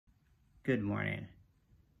Good morning.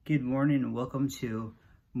 Good morning and welcome to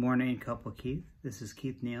Morning Cup with Keith. This is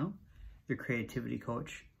Keith Neal, your creativity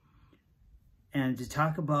coach. And to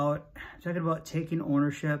talking about taking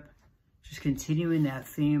ownership, just continuing that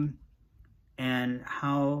theme and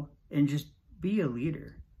just be a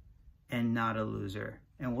leader and not a loser.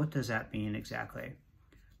 And what does that mean exactly?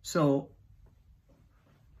 So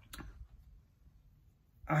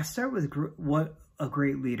I'll start with what a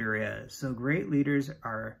great leader is. So great leaders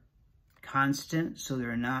are constant, so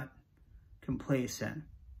they're not complacent.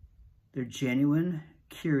 They're genuine,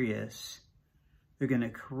 curious. They're going to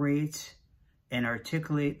create and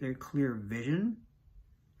articulate their clear vision.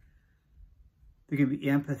 They're going to be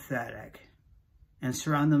empathetic and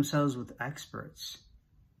surround themselves with experts.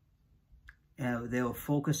 They will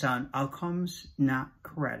focus on outcomes, not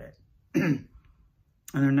credit. And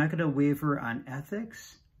they're not going to waver on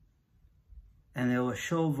ethics. And they will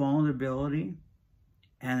show vulnerability.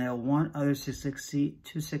 And they'll want others to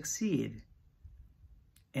succeed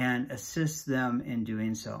and assist them in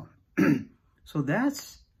doing so. So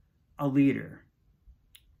that's a leader.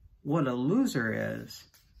 What a loser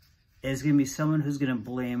is going to be someone who's going to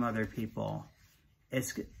blame other people.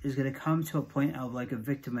 Is going to come to a point of like a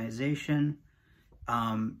victimization.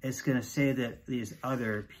 It's going to say that these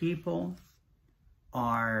other people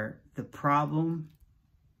are the problem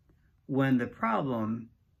when the problem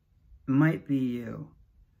might be you.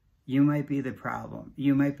 You might be the problem.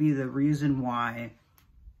 You might be the reason why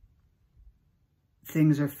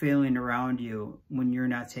things are failing around you when you're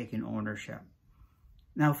not taking ownership.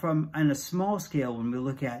 Now, on a small scale, when we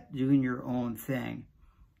look at doing your own thing,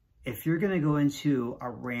 if you're going to go into a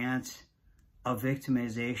rant of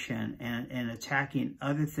victimization and attacking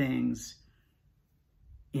other things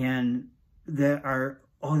and that are,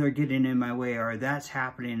 oh, they're getting in my way, or that's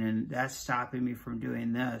happening and that's stopping me from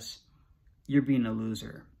doing this, you're being a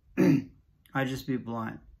loser. I'll just be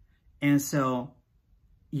blunt. And so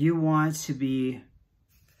you want to be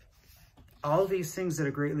all these things that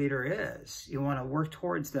a great leader is. You want to work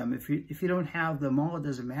towards them. If you don't have them all, it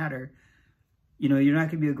doesn't matter. You know, you're not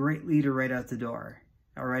going to be a great leader right out the door,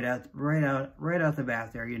 or right out the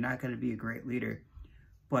bat there. You're not going to be a great leader.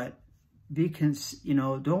 But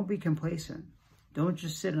don't be complacent. Don't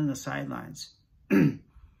just sit on the sidelines.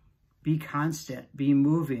 Be constant, be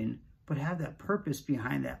moving, but have that purpose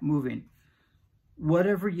behind that moving.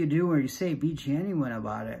 Whatever you do or you say, be genuine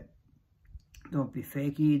about it. Don't be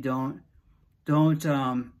fakey. Don't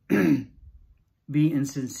be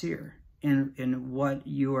insincere in what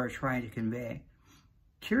you are trying to convey.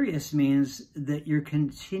 Curious means that you're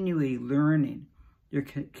continually learning. You're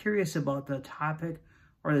curious about the topic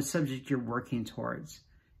or the subject you're working towards.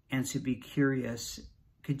 And to be curious,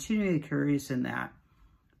 continually curious in that.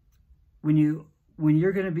 When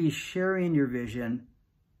you're going to be sharing your vision,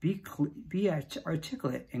 be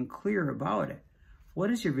articulate and clear about it. What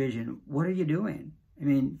is your vision? What are you doing? I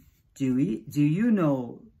mean, do you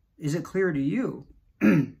know, is it clear to you?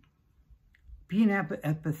 Being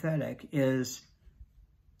empathetic is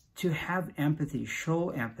to have empathy, show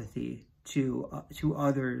empathy to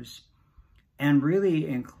others, and really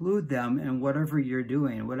include them in whatever you're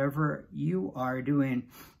doing. Whatever you are doing,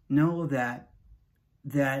 know that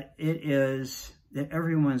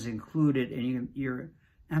everyone's included and you're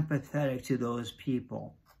empathetic to those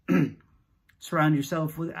people. Surround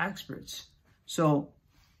yourself with experts. So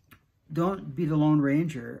don't be the Lone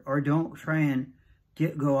Ranger, or don't try and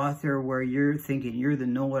go out there where you're thinking you're the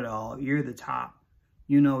know-it-all, you're the top,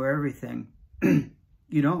 you know everything.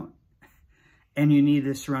 You don't. And you need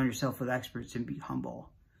to surround yourself with experts and be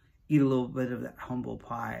humble. Eat a little bit of that humble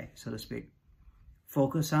pie, so to speak.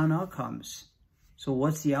 Focus on outcomes. So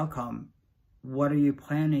what's the outcome? What are you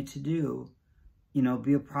planning to do? You know,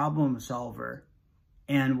 be a problem solver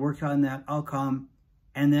and work on that outcome.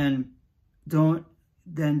 And then don't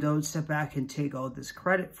step back and take all this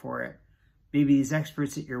credit for it. Maybe these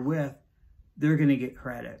experts that you're with, they're going to get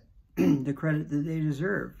credit. The credit that they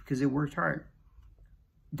deserve because they worked hard.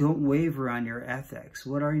 Don't waver on your ethics.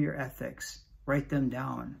 What are your ethics? Write them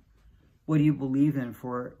down. What do you believe in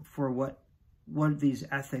for what these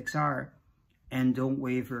ethics are? And don't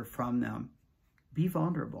waver from them. Be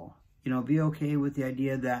vulnerable. You know, be okay with the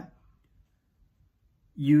idea that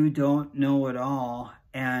you don't know it all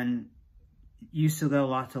and you still got a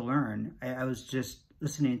lot to learn. I was just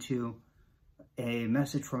listening to a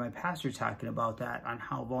message from my pastor talking about that, on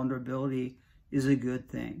how vulnerability is a good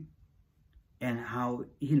thing. And how,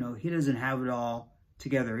 you know, he doesn't have it all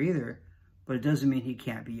together either, but it doesn't mean he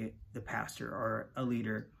can't be the pastor or a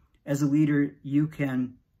leader. As a leader, you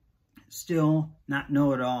can still not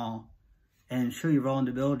know it all and show your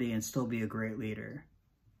vulnerability and still be a great leader.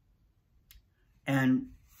 and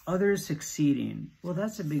others succeeding. Well,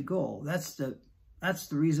 that's a big goal. That's the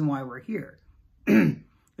reason why we're here,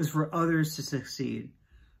 is for others to succeed.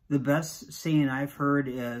 The best saying I've heard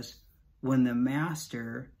is when the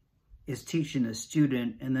master is teaching the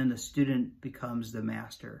student, and then the student becomes the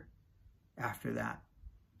master after that.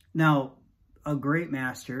 Now, a great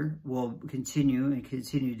master will continue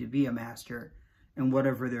to be a master in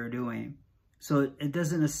whatever they're doing. So it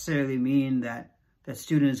doesn't necessarily mean that that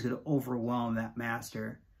student is going to overwhelm that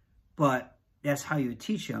master, but that's how you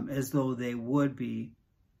teach them, as though they would be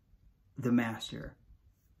the master,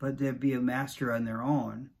 but they'd be a master on their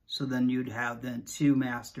own. So then you'd have then two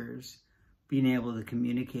masters being able to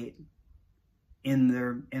communicate in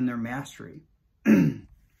their mastery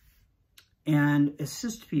and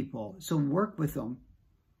assist people. So work with them.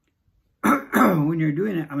 When you're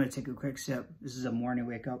doing it, I'm going to take a quick sip. This is a morning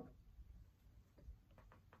wake up.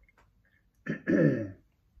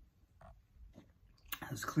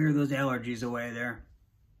 Let's clear those allergies away there.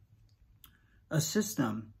 Assist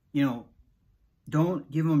them. You know,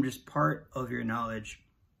 don't give them just part of your knowledge.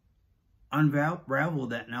 Unravel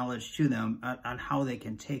that knowledge to them on how they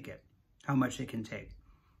can take it, how much they can take.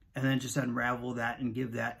 And then just unravel that and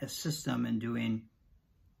give that, assist them in doing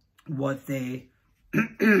what they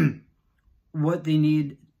what they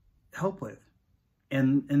need help with.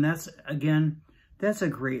 And that's, again, that's a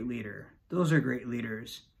great leader. Those are great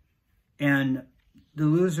leaders. And the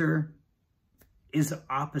loser is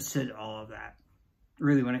opposite all of that,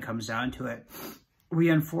 really, when it comes down to it. We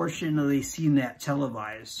unfortunately seen that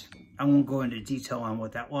televised. I won't go into detail on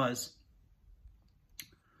what that was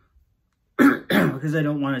because I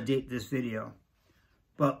don't want to date this video.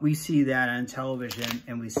 But we see that on television,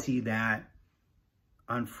 and we see that,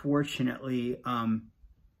 unfortunately,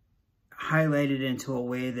 highlighted into a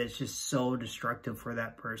way that's just so destructive for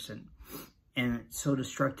that person, and so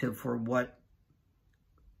destructive for what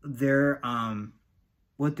their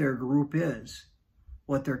group is,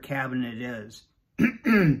 what their cabinet is.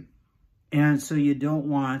 And so you don't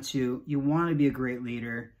want to, you want to be a great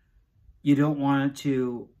leader. You don't want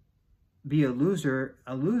to be a loser.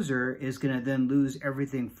 A loser is going to then lose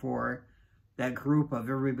everything for that group of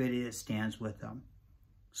everybody that stands with them.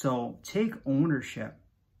 So take ownership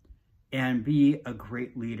and be a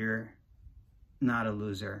great leader, not a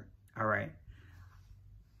loser. All right.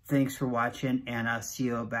 Thanks for watching, and I'll see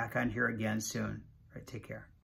you back on here again soon. All right, take care.